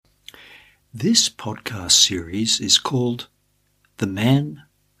This podcast series is called The Man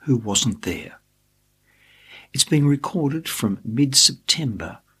Who Wasn't There. It's being recorded from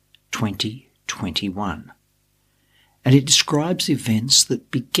mid-September 2021, and it describes events that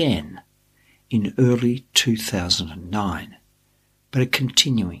began in early 2009, but are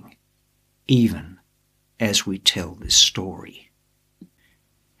continuing even as we tell this story.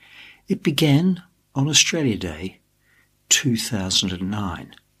 It began on Australia Day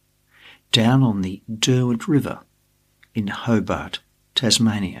 2009, down on the Derwent River in Hobart,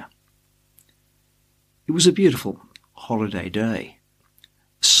 Tasmania. It was a beautiful holiday day,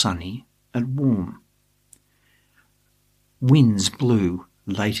 sunny and warm. Winds blew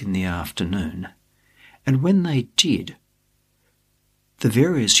late in the afternoon, and when they did, the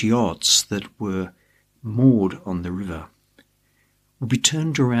various yachts that were moored on the river would be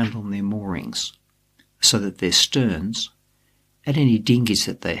turned around on their moorings so that their sterns and any dinghies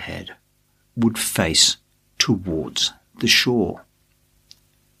that they had would face towards the shore.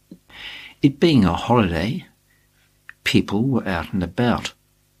 It being a holiday, people were out and about,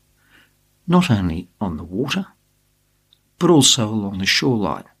 not only on the water, but also along the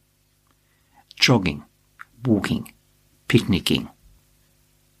shoreline, jogging, walking, picnicking.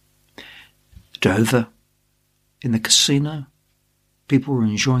 Dover, in the casino, people were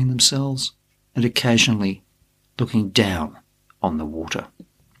enjoying themselves and occasionally looking down on the water.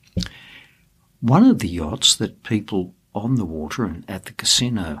 One of the yachts that people on the water and at the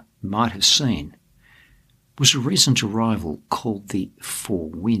casino might have seen was a recent arrival called the Four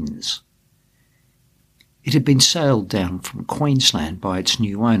Winds. It had been sailed down from Queensland by its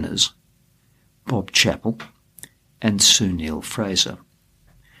new owners, Bob Chappell and Sue Neil Fraser.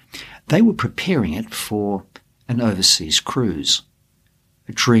 They were preparing it for an overseas cruise,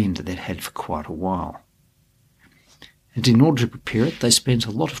 a dream that they'd had for quite a while. And in order to prepare it, they spent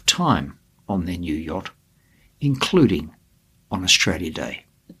a lot of time on their new yacht, including on Australia Day.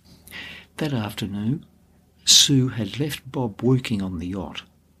 That afternoon, Sue had left Bob working on the yacht,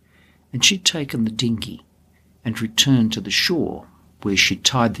 and she'd taken the dinghy and returned to the shore where she'd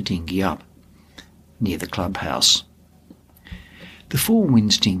tied the dinghy up near the clubhouse. The Four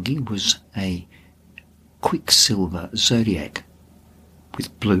Winds dinghy was a Quicksilver Zodiac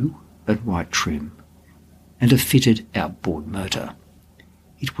with blue and white trim and a fitted outboard motor.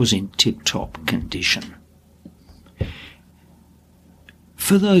 It was in tip-top condition.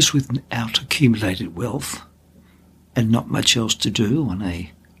 For those without accumulated wealth and not much else to do on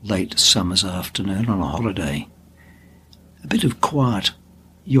a late summer's afternoon on a holiday, a bit of quiet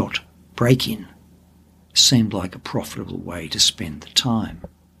yacht break-in seemed like a profitable way to spend the time.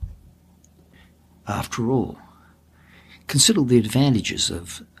 After all, consider the advantages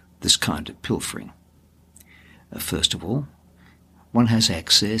of this kind of pilfering. First of all, one has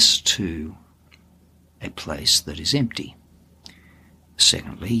access to a place that is empty.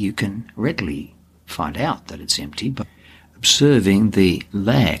 Secondly, you can readily find out that it's empty by observing the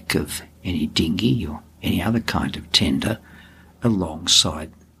lack of any dinghy or any other kind of tender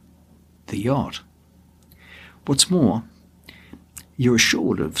alongside the yacht. What's more, you're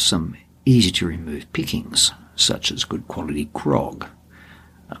assured of some easy-to-remove pickings, such as good quality grog,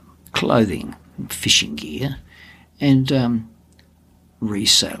 clothing, fishing gear, and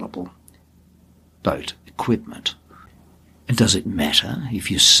resaleable boat equipment. And does it matter if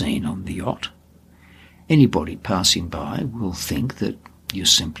you're seen on the yacht? Anybody passing by will think that you're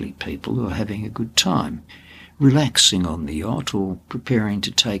simply people who are having a good time, relaxing on the yacht or preparing to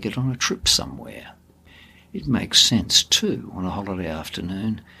take it on a trip somewhere. It makes sense, too, on a holiday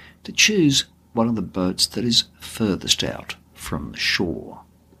afternoon to choose one of the boats that is furthest out from the shore.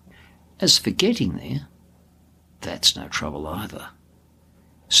 As for getting there, that's no trouble either.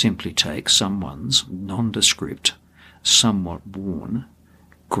 Simply take someone's nondescript, somewhat worn,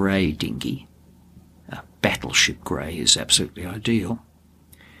 grey dinghy. A battleship grey is absolutely ideal.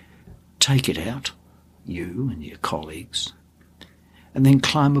 Take it out, you and your colleagues, and then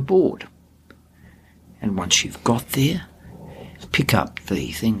climb aboard. And once you've got there, pick up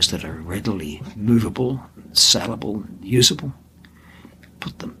the things that are readily movable, saleable, usable,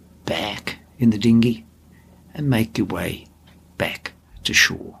 put them back in the dinghy, and make your way back to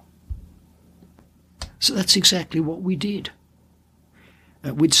shore. So that's exactly what we did.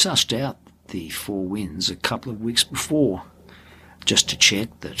 We'd sussed out the Four Winds a couple of weeks before, just to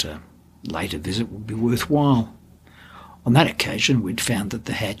check that a later visit would be worthwhile. On that occasion, we'd found that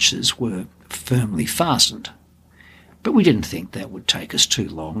the hatches were firmly fastened, but we didn't think that would take us too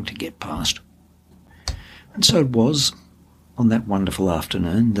long to get past. And so it was, on that wonderful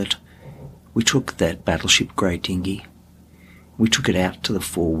afternoon, that we took that battleship grey dinghy, we took it out to the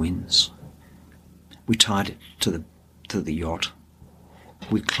Four Winds, We tied it to the yacht.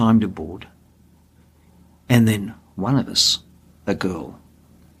 We climbed aboard. And then one of us, a girl,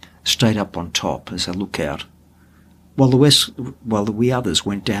 stayed up on top as a lookout, while the others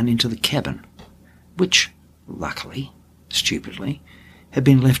went down into the cabin, which, luckily, stupidly, had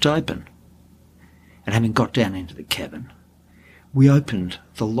been left open. And having got down into the cabin, we opened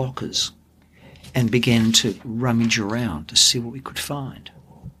the lockers and began to rummage around to see what we could find.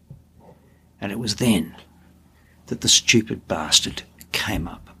 And it was then that the stupid bastard came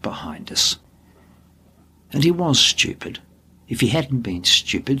up behind us. And he was stupid. If he hadn't been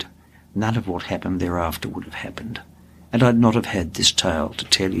stupid, none of what happened thereafter would have happened, and I'd not have had this tale to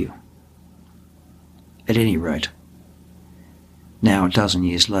tell you. At any rate, now a dozen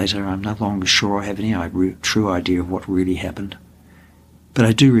years later, I'm no longer sure I have any true idea of what really happened. But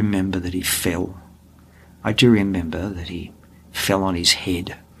I do remember that he fell. I do remember that he fell on his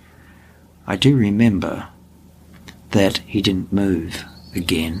head. I do remember that he didn't move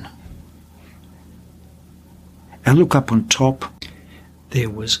again. I look up on top. There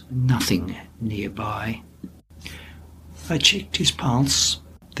was nothing nearby. I checked his pulse.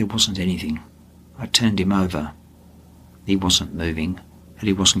 There wasn't anything. I turned him over. He wasn't moving, and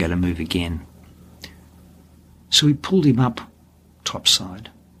he wasn't going to move again. So we pulled him up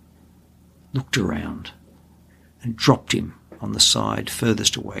topside, looked around, and dropped him on the side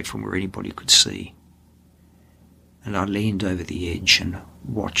furthest away from where anybody could see. And I leaned over the edge and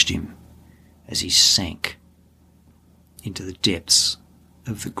watched him as he sank into the depths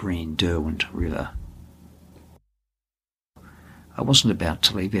of the green Derwent River. I wasn't about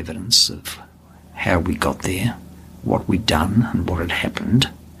to leave evidence of how we got there, what we'd done and what had happened,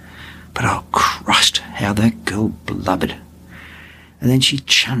 but oh Christ, how that girl blubbered. And then she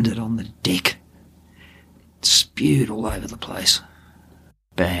chundered on the deck, spewed all over the place,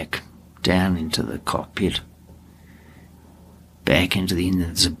 back, down into the cockpit, back into the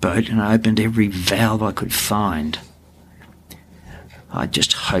innards of the boat, and I opened every valve I could find. I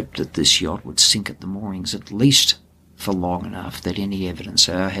just hoped that this yacht would sink at the moorings at least for long enough that any evidence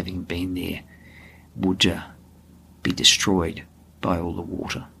of our having been there would be destroyed by all the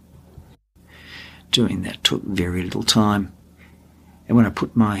water. Doing that took very little time, and when I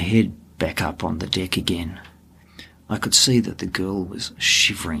put my head back up on the deck again, I could see that the girl was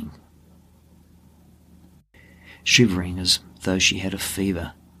shivering as though she had a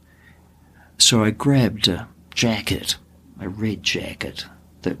fever. So I grabbed a jacket, a red jacket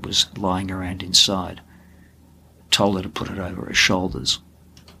that was lying around inside, told her to put it over her shoulders.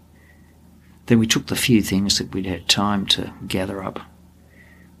 Then we took the few things that we'd had time to gather up,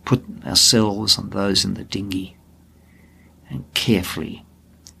 put ourselves and those in the dinghy, and carefully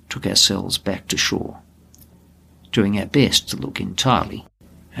took ourselves back to shore, doing our best to look entirely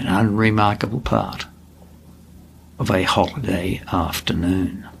an unremarkable part of a holiday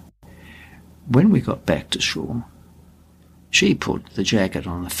afternoon. When we got back to shore, she put the jacket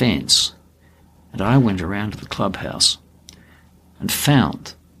on the fence, and I went around to the clubhouse and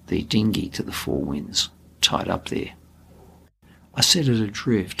found the dinghy to the Four Winds tied up there. I set it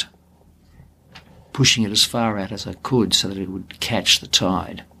adrift, pushing it as far out as I could so that it would catch the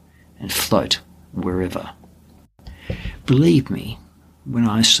tide and float wherever. Believe me when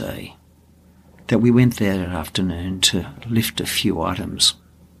I say that we went there that afternoon to lift a few items.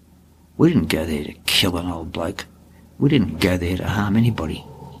 We didn't go there to kill an old bloke. We didn't go there to harm anybody.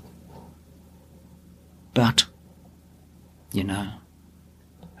 But, you know,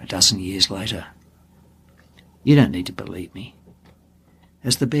 a dozen years later, you don't need to believe me,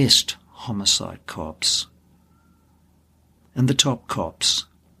 as the best homicide cops and the top cops,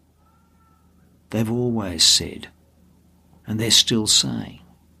 they've always said, and they're still saying,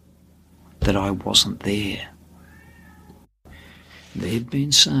 that I wasn't there. They've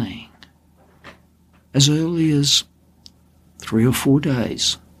been saying, as early as 3 or 4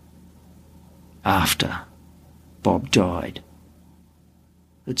 days after Bob died,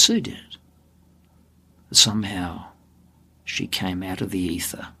 that Sue did it. That somehow she came out of the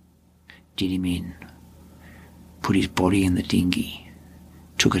ether, did him in, put his body in the dinghy,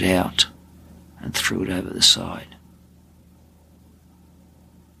 took it out and threw it over the side.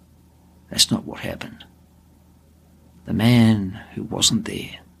 That's not what happened. The man who wasn't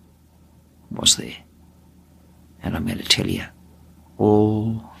there was there. And I'm going to tell you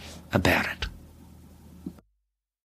all about it.